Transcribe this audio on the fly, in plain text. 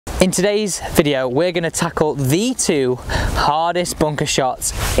In today's video, we're going to tackle the two hardest bunker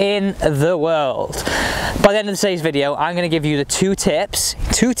shots in the world. By the end of today's video, I'm going to give you the two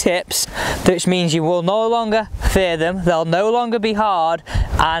tips, which means you will no longer fear them, they'll no longer be hard,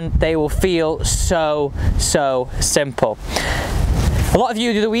 and they will feel so simple. A lot of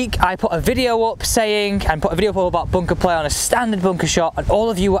you the other week, I put a video up about bunker play on a standard bunker shot, and all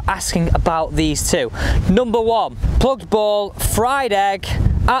of you were asking about these two. Number one, plugged ball, fried egg,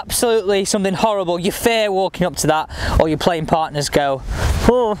 absolutely something horrible. You fear walking up to that, or your playing partners go,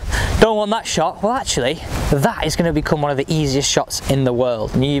 oh, don't want that shot. Well, actually, that is going to become one of the easiest shots in the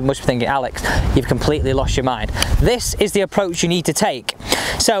world. And you must be thinking, Alex, you've completely lost your mind. This is the approach you need to take.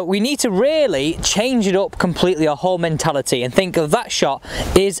 So we need to really change it up completely, our whole mentality, and think of that shot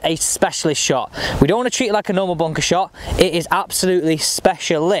is a specialist shot. We don't want to treat it like a normal bunker shot. It is absolutely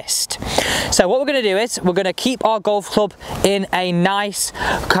specialist. So what we're going to do is we're going to keep our golf club in a nice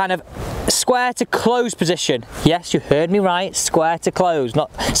kind of square to close position. Yes, you heard me right, square to close,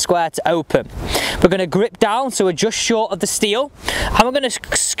 not square to open. We're going to grip down so we're just short of the steel, and we're going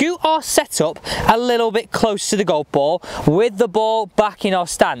to scoot our setup a little bit close to the golf ball with the ball back in our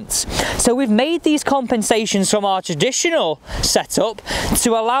stance. So we've made these compensations from our traditional setup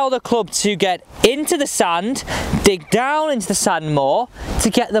to allow the club to get into the sand, dig down into the sand more to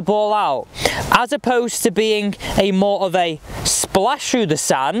get the ball out, as opposed to being more of a splash through the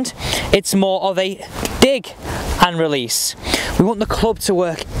sand. It's more of a dig and release. We want the club to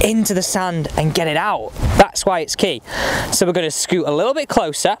work into the sand and get it out. That's why it's key. So we're going to scoot a little bit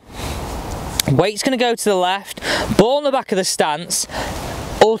closer. Weight's going to go to the left, ball in the back of the stance.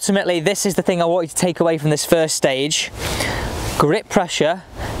 Ultimately, this is the thing I want you to take away from this first stage. Grip pressure,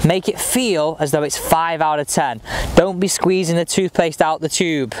 make it feel as though it's 5 out of 10. Don't be squeezing the toothpaste out the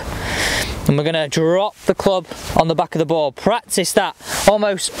tube. And we're going to drop the club on the back of the ball. Practice that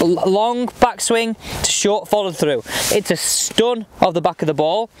almost long backswing to short follow through. It's a stun of the back of the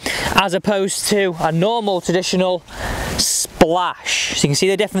ball as opposed to a normal traditional splash. So you can see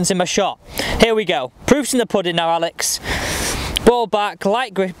the difference in my shot. Here we go. Proof's in the pudding now, Alex. Ball back,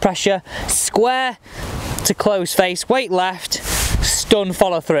 light grip pressure, square to close face, weight left, stun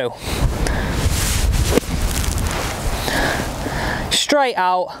follow through. Straight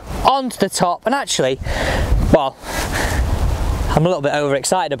out, onto the top, and actually, well, I'm a little bit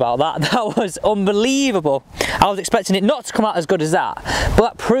overexcited about that. That was unbelievable. I was expecting it not to come out as good as that.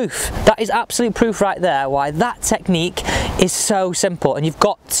 But that is absolute proof right there why that technique is so simple, and you've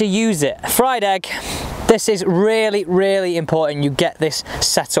got to use it. Fried egg. This is really important you get this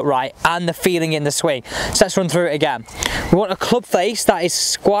setup right and the feeling in the swing. So let's run through it again. We want a club face that is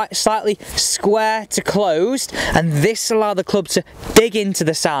slightly square to closed, and this allows the club to dig into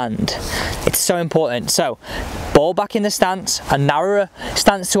the sand. It's so important. So ball back in the stance, a narrower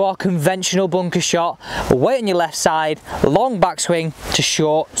stance to our conventional bunker shot, weight on your left side, long backswing to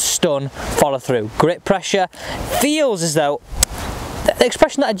short, stun, follow through. Grip pressure feels as though, the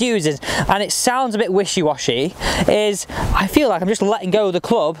expression that I'd use is, and it sounds a bit wishy-washy, is I feel like I'm just letting go of the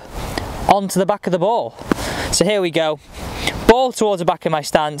club onto the back of the ball. So here we go. Ball towards the back of my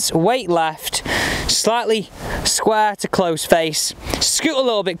stance, weight left, slightly square to close face, scoot a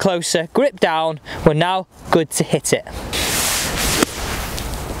little bit closer, grip down, we're now good to hit it.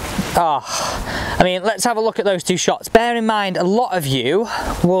 I mean, let's have a look at those two shots. Bear in mind, a lot of you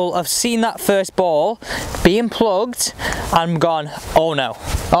will have seen that first ball being plugged and gone, oh no,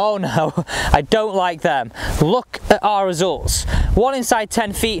 I don't like them. Look at our results. One inside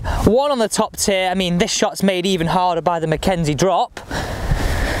 10 feet, one on the top tier. I mean, this shot's made even harder by the Mackenzie drop.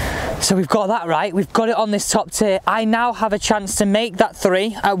 So we've got that right, we've got it on this top tier. I now have a chance to make that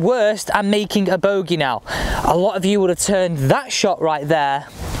three. At worst, I'm making a bogey now. A lot of you would have turned that shot right there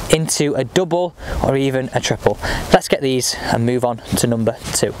into a double or even a triple. Let's get these and move on to number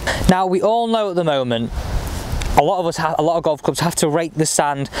two. Now, we all know at the moment, a lot of golf clubs have to rake the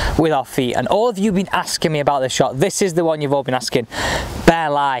sand with our feet, and all of you have been asking me about this shot. This is the one you've all been asking. Bare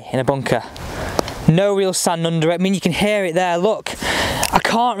lie in a bunker. No real sand under it. I mean, you can hear it there, look. I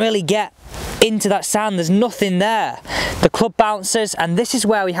can't really get into that sand, there's nothing there. The club bounces, and this is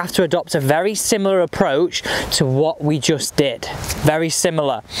where we have to adopt a very similar approach to what we just did. Very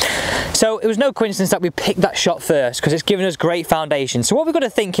similar. So it was no coincidence that we picked that shot first, because it's given us great foundation. So what we've got to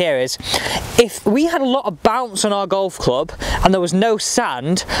think here is, if we had a lot of bounce on our golf club and there was no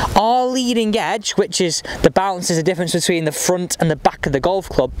sand, our leading edge, which is the bounce is the difference between the front and the back of the golf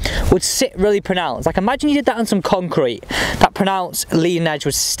club, would sit really pronounced. Like, imagine you did that on some concrete, that pronounced leading edge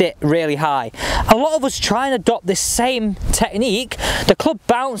would sit really high. A lot of us try and adopt this same technique. The club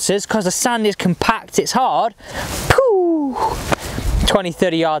bounces because the sand is compact, it's hard. Pooh! 20,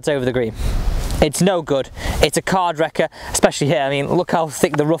 30 yards over the green. It's no good. It's a card wrecker, especially here. I mean, look how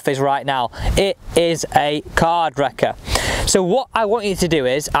thick the rough is right now. It is a card wrecker. So what I want you to do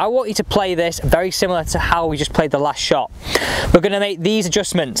is, I want you to play this very similar to how we just played the last shot. We're going to make these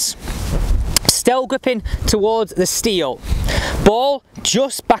adjustments. Still gripping towards the steel. Ball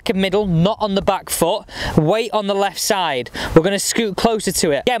just back and middle, not on the back foot. Weight on the left side. We're going to scoot closer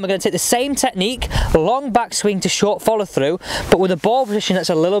to it. Again, we're going to take the same technique, long backswing to short follow through, but with a ball position that's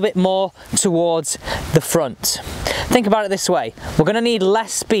a little bit more towards the front. Think about it this way. We're going to need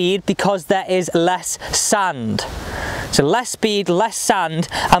less speed because there is less sand. So less speed, less sand,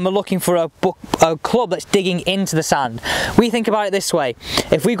 and we're looking for a club that's digging into the sand. We think about it this way.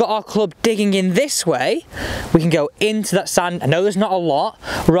 If we've got our club digging in this way, we can go into that sand. I know there's not a lot,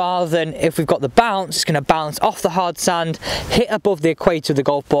 rather than if we've got the bounce, it's going to bounce off the hard sand, hit above the equator of the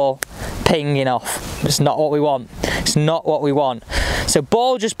golf ball, pinging off. It's not what we want. It's not what we want. So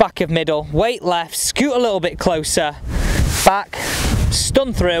ball just back of middle, weight left, scoot a little bit closer, back,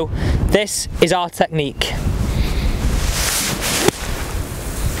 stun through. This is our technique.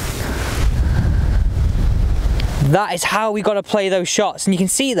 That is how we got to play those shots, and you can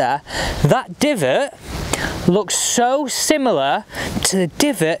see there, that divot looks so similar to the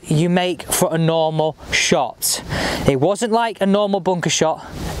divot you make for a normal shot. It wasn't like a normal bunker shot,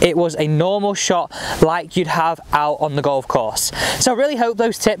 it was a normal shot like you'd have out on the golf course. So I really hope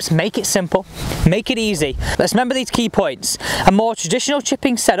those tips make it simple, make it easy. Let's remember these key points. A more traditional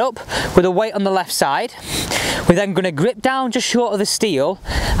chipping setup with a weight on the left side. We're then going to grip down just short of the steel,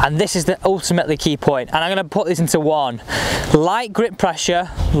 and this is the ultimately key point, and I'm going to put this into one. Light grip pressure,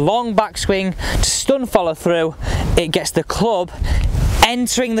 long backswing to stun follow through. It gets the club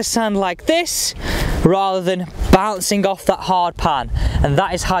entering the sand like this rather than bouncing off that hard pan, and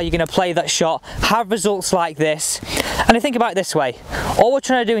that is how you're going to play that shot, have results like this. And I think about it this way, all we're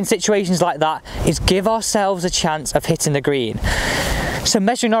trying to do in situations like that is give ourselves a chance of hitting the green. So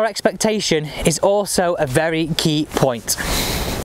measuring our expectation is also a very key point.